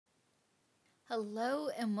Hello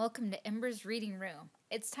and welcome to Ember's Reading Room.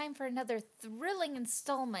 It's time for another thrilling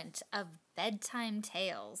installment of Bedtime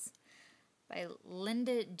Tales by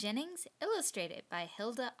Linda Jennings, illustrated by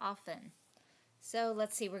Hilda Offen. So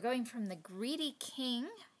let's see, we're going from the Greedy King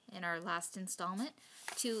in our last installment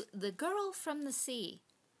to the Girl from the Sea.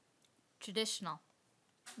 Traditional.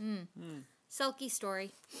 Selkie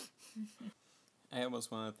story. I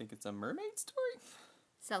almost want to think it's a mermaid story.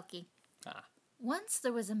 Selkie. Ah. Once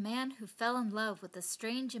there was a man who fell in love with a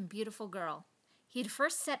strange and beautiful girl. He had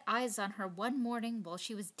first set eyes on her one morning while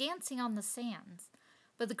she was dancing on the sands.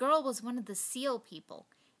 But the girl was one of the seal people,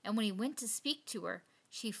 and when he went to speak to her,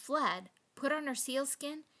 she fled, put on her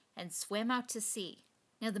sealskin, and swam out to sea.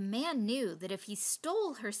 Now the man knew that if he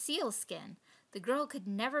stole her sealskin, the girl could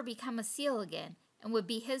never become a seal again and would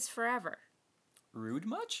be his forever. Rude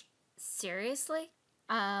much? Seriously?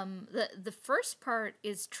 The first part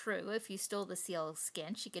is true. If you stole the seal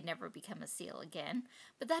skin, she could never become a seal again.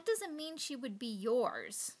 But that doesn't mean she would be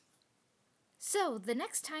yours. So, the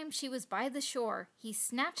next time she was by the shore, he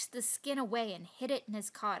snatched the skin away and hid it in his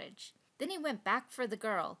cottage. Then he went back for the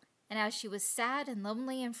girl, and as she was sad and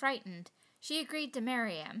lonely and frightened, she agreed to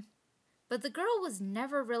marry him. But the girl was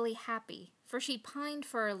never really happy, for she pined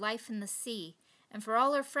for her life in the sea and for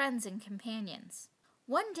all her friends and companions.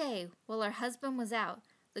 One day, while her husband was out,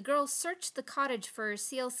 the girl searched the cottage for her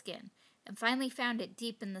sealskin and finally found it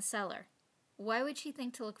deep in the cellar. Why would she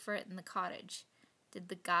think to look for it in the cottage? Did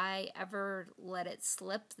the guy ever let it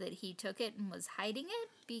slip that he took it and was hiding it?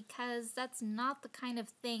 Because that's not the kind of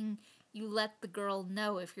thing you let the girl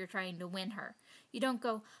know if you're trying to win her. You don't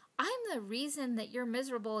go, I'm the reason that you're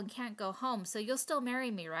miserable and can't go home, so you'll still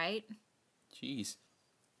marry me, right? Jeez.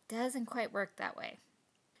 Doesn't quite work that way.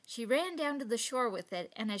 She ran down to the shore with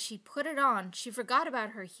it, and as she put it on, she forgot about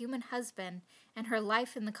her human husband and her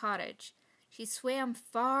life in the cottage. She swam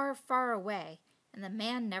far, far away, and the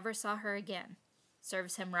man never saw her again.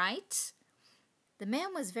 Serves him right? The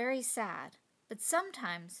man was very sad, but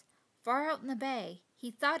sometimes, far out in the bay,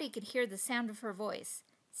 he thought he could hear the sound of her voice,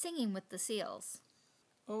 singing with the seals.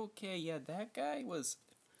 Okay, yeah, that guy was,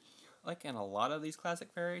 like in a lot of these classic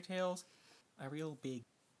fairy tales, a real big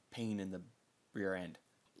pain in the rear end.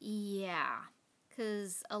 Yeah,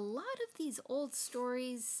 because a lot of these old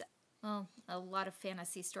stories, well, a lot of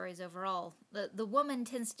fantasy stories overall, the woman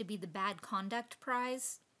tends to be the bad conduct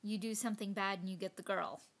prize. You do something bad and you get the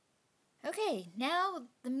girl. Okay, now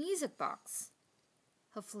the music box.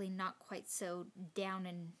 Hopefully not quite so down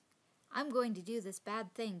and I'm going to do this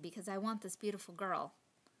bad thing because I want this beautiful girl.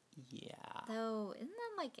 Yeah. Though, isn't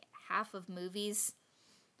that like half of movies?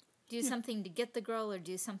 Do something to get the girl or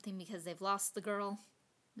do something because they've lost the girl?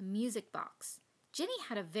 The music box. Jenny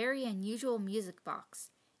had a very unusual music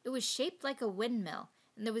box. It was shaped like a windmill,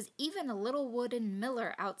 and there was even a little wooden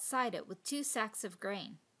miller outside it with 2 sacks of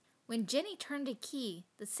grain. When Jenny turned a key,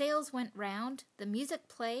 the sails went round, the music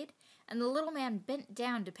played, and the little man bent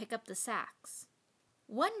down to pick up the sacks.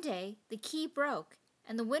 One day, the key broke,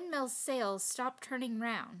 and the windmill's sails stopped turning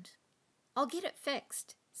round. I'll get it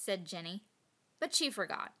fixed, said Jenny, but she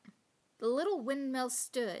forgot. The little windmill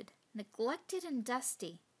stood, neglected and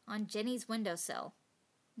dusty, on Jenny's windowsill.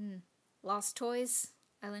 Lost toys?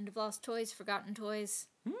 Island of lost toys, forgotten toys.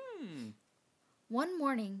 One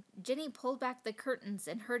morning, Jenny pulled back the curtains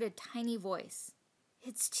and heard a tiny voice.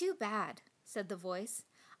 It's too bad, said the voice.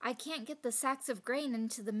 I can't get the sacks of grain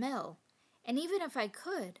into the mill. And even if I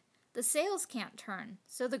could, the sails can't turn,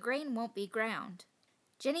 so the grain won't be ground.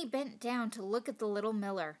 Jenny bent down to look at the little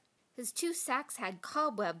miller. His 2 sacks had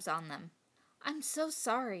cobwebs on them. I'm so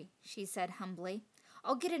sorry, she said humbly.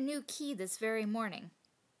 I'll get a new key this very morning.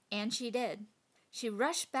 And she did. She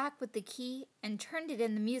rushed back with the key and turned it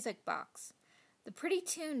in the music box. The pretty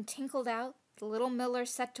tune tinkled out, the little miller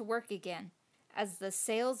set to work again, as the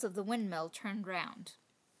sails of the windmill turned round.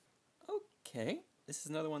 Okay, this is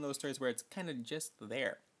another one of those stories where it's kind of just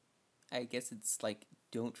there. I guess it's like,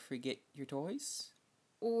 don't forget your toys?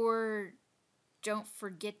 Or don't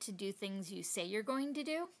forget to do things you say you're going to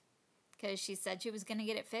do. Because she said she was going to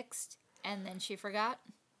get it fixed, and then she forgot.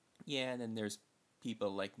 Yeah, and then there's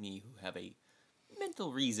people like me who have a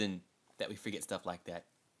mental reason that we forget stuff like that.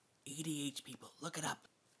 ADH people, look it up.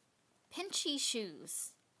 Pinchy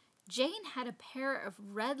shoes. Jane had a pair of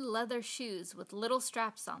red leather shoes with little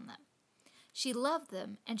straps on them. She loved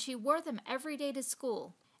them, and she wore them every day to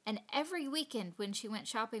school, and every weekend when she went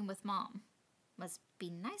shopping with Mom. Must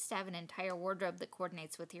be nice to have an entire wardrobe that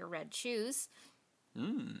coordinates with your red shoes.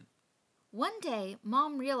 One day,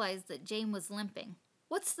 Mom realized that Jane was limping.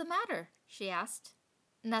 What's the matter? She asked.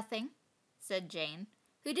 Nothing, said Jane,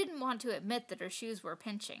 who didn't want to admit that her shoes were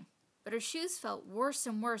pinching. But her shoes felt worse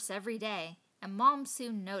and worse every day, and Mom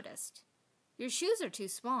soon noticed. "Your shoes are too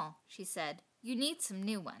small," she said. "You need some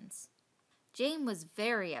new ones." Jane was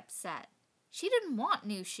very upset. She didn't want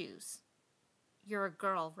new shoes. "You're a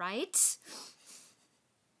girl, right?"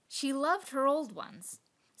 She loved her old ones,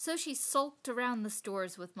 so she sulked around the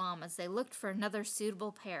stores with Mom as they looked for another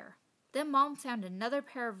suitable pair. Then Mom found another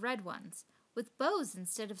pair of red ones, with bows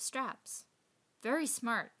instead of straps. "Very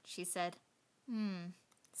smart," she said.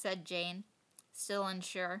 Said Jane, still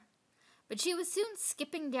unsure. But she was soon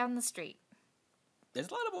skipping down the street. There's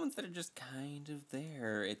a lot of ones that are just kind of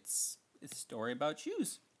there. It's a story about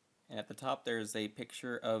shoes. And at the top, there's a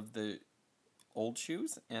picture of the old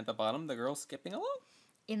shoes, and at the bottom, the girl skipping along.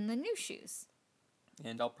 In the new shoes.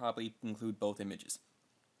 And I'll probably include both images.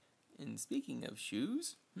 And speaking of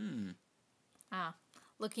shoes,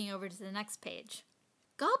 Looking over to the next page.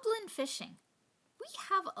 Goblin fishing. We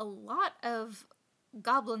have a lot of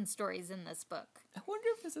goblin stories in this book. I wonder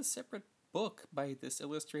if there's a separate book by this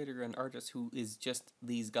illustrator and artist who is just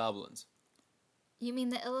these goblins. You mean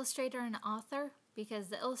the illustrator and author? Because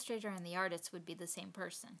the illustrator and the artist would be the same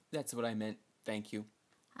person. That's what I meant. Thank you.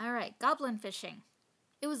 All right, goblin fishing.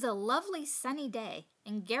 It was a lovely sunny day,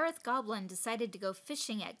 and Gareth Goblin decided to go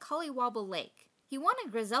fishing at Collywobble Lake. He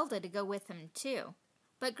wanted Griselda to go with him, too.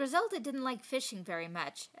 But Griselda didn't like fishing very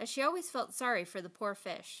much, as she always felt sorry for the poor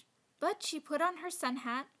fish. But she put on her sun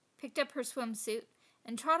hat, picked up her swimsuit,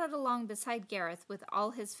 and trotted along beside Gareth with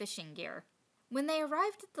all his fishing gear. When they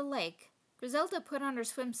arrived at the lake, Griselda put on her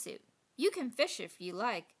swimsuit. "You can fish if you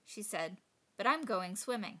like," she said, "but I'm going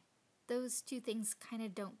swimming." Those two things kind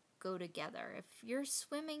of don't go together. If you're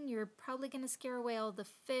swimming, you're probably going to scare away all the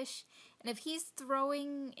fish. And if he's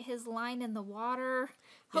throwing his line in the water,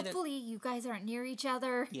 hopefully you guys aren't near each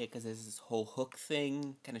other. Yeah, because there's this whole hook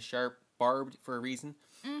thing, kind of sharp, barbed for a reason.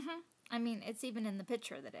 I mean, it's even in the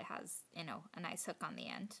picture that it has, a nice hook on the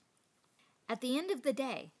end. At the end of the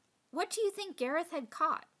day, what do you think Gareth had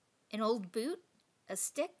caught? An old boot, a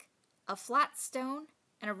stick, a flat stone,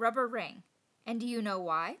 and a rubber ring. And do you know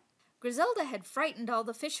why? Griselda had frightened all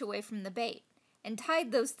the fish away from the bait, and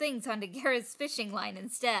tied those things onto Gareth's fishing line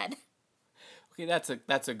instead. Okay,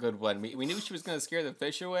 that's a good one. We knew she was going to scare the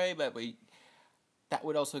fish away, but that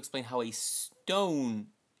would also explain how a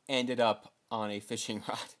stone ended up on a fishing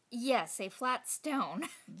rod. Yes, a flat stone.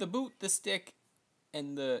 The boot, the stick,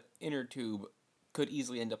 and the inner tube could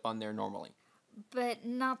easily end up on there normally. But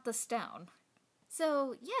not the stone.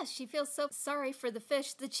 So, yes, she feels so sorry for the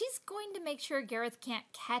fish that she's going to make sure Gareth can't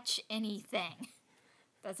catch anything.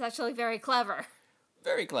 That's actually very clever.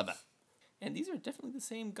 Very clever. And these are definitely the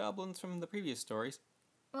same goblins from the previous stories.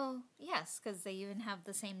 Well, yes, because they even have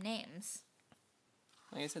the same names.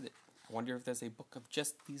 Like I said, I wonder if there's a book of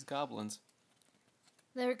just these goblins.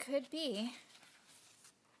 There could be.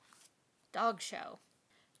 Dog show.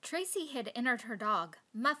 Tracy had entered her dog,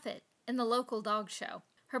 Muffet, in the local dog show.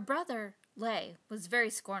 Her brother, Lay, was very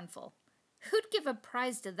scornful. "Who'd give a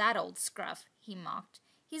prize to that old scruff?" he mocked.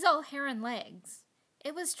 "He's all hair and legs."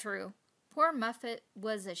 It was true. Poor Muffet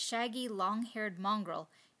was a shaggy, long-haired mongrel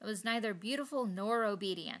and was neither beautiful nor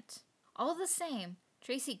obedient. All the same,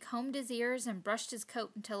 Tracy combed his ears and brushed his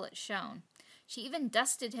coat until it shone. She even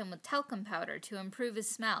dusted him with talcum powder to improve his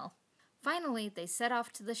smell. Finally, they set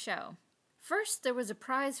off to the show. First, there was a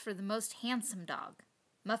prize for the most handsome dog.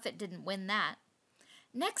 Muffet didn't win that.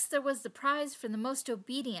 Next, there was the prize for the most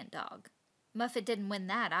obedient dog. Muffet didn't win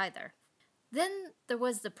that either. Then there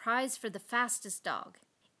was the prize for the fastest dog.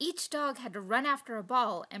 Each dog had to run after a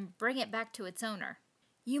ball and bring it back to its owner.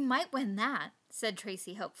 "You might win that," said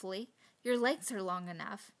Tracy hopefully. "Your legs are long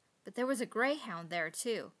enough." But there was a greyhound there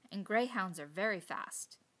too, and greyhounds are very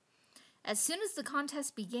fast. As soon as the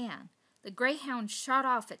contest began, the greyhound shot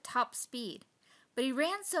off at top speed. But he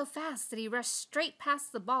ran so fast that he rushed straight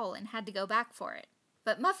past the ball and had to go back for it.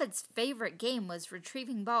 But Muffet's favorite game was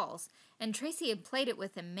retrieving balls, and Tracy had played it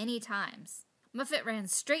with him many times. Muffet ran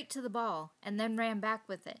straight to the ball, and then ran back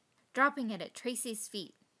with it, dropping it at Tracy's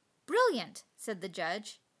feet. "Brilliant," said the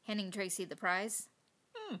judge, handing Tracy the prize.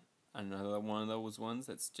 Another one of those ones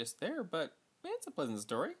that's just there, but it's a pleasant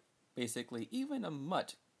story. Basically, even a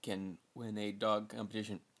mutt can win a dog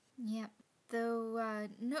competition. Yep, though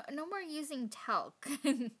no more using talc.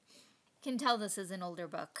 Can tell this is an older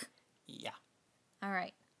book. Yeah. All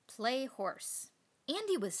right, play horse.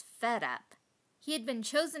 Andy was fed up. He had been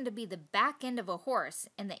chosen to be the back end of a horse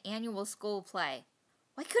in the annual school play.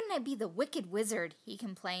 "Why couldn't I be the wicked wizard," he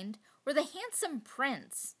complained, "or the handsome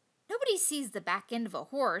prince? Nobody sees the back end of a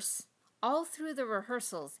horse." All through the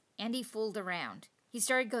rehearsals, Andy fooled around. He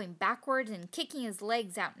started going backward and kicking his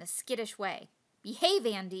legs out in a skittish way. "Behave,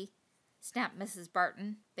 Andy," snapped Mrs.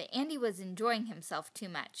 Barton, but Andy was enjoying himself too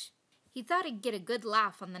much. He thought he'd get a good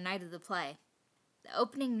laugh on the night of the play. The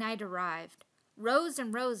opening night arrived. Rows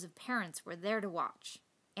and rows of parents were there to watch.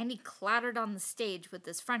 Andy clattered on the stage with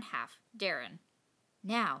his front half, Darren.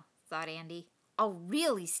 Now, thought Andy, I'll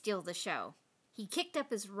really steal the show. He kicked up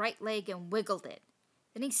his right leg and wiggled it.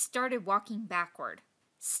 Then he started walking backward.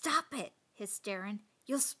 Stop it, hissed Darren.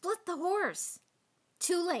 You'll split the horse.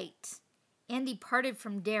 Too late. Andy parted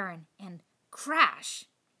from Darren and crash!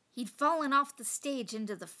 He'd fallen off the stage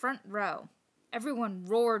into the front row. Everyone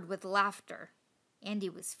roared with laughter. Andy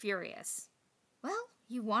was furious. Well,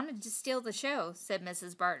 you wanted to steal the show, said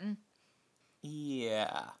Mrs. Barton.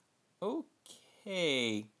 Yeah.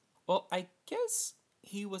 Okay. Well, I guess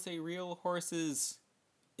he was a real horse's...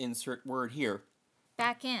 insert word here.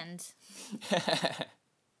 Back end.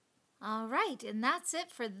 All right, and that's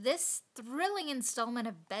it for this thrilling installment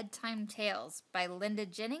of Bedtime Tales by Linda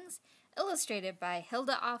Jennings, illustrated by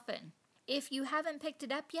Hilda Offen. If you haven't picked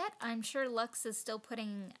it up yet, I'm sure Lux is still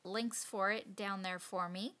putting links for it down there for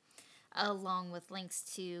me, along with links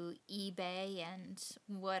to eBay and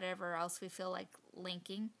whatever else we feel like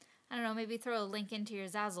linking. I don't know, maybe throw a link into your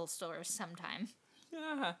Zazzle store sometime.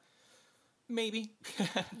 Yeah, maybe.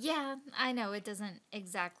 Yeah, I know it doesn't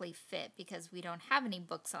exactly fit because we don't have any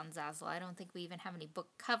books on Zazzle. I don't think we even have any book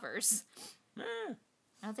covers. I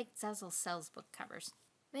don't think Zazzle sells book covers.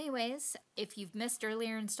 Anyways, if you've missed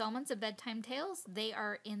earlier installments of Bedtime Tales, they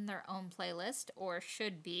are in their own playlist, or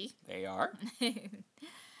should be. They are.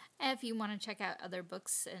 If you want to check out other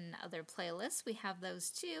books and other playlists, we have those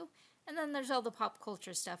too. And then there's all the pop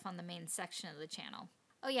culture stuff on the main section of the channel.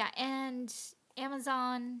 Oh yeah, and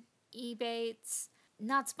Amazon, Ebates,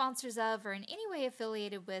 not sponsors of or in any way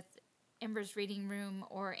affiliated with Ember's Reading Room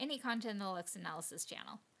or any content in the Lux Analysis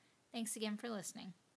channel. Thanks again for listening.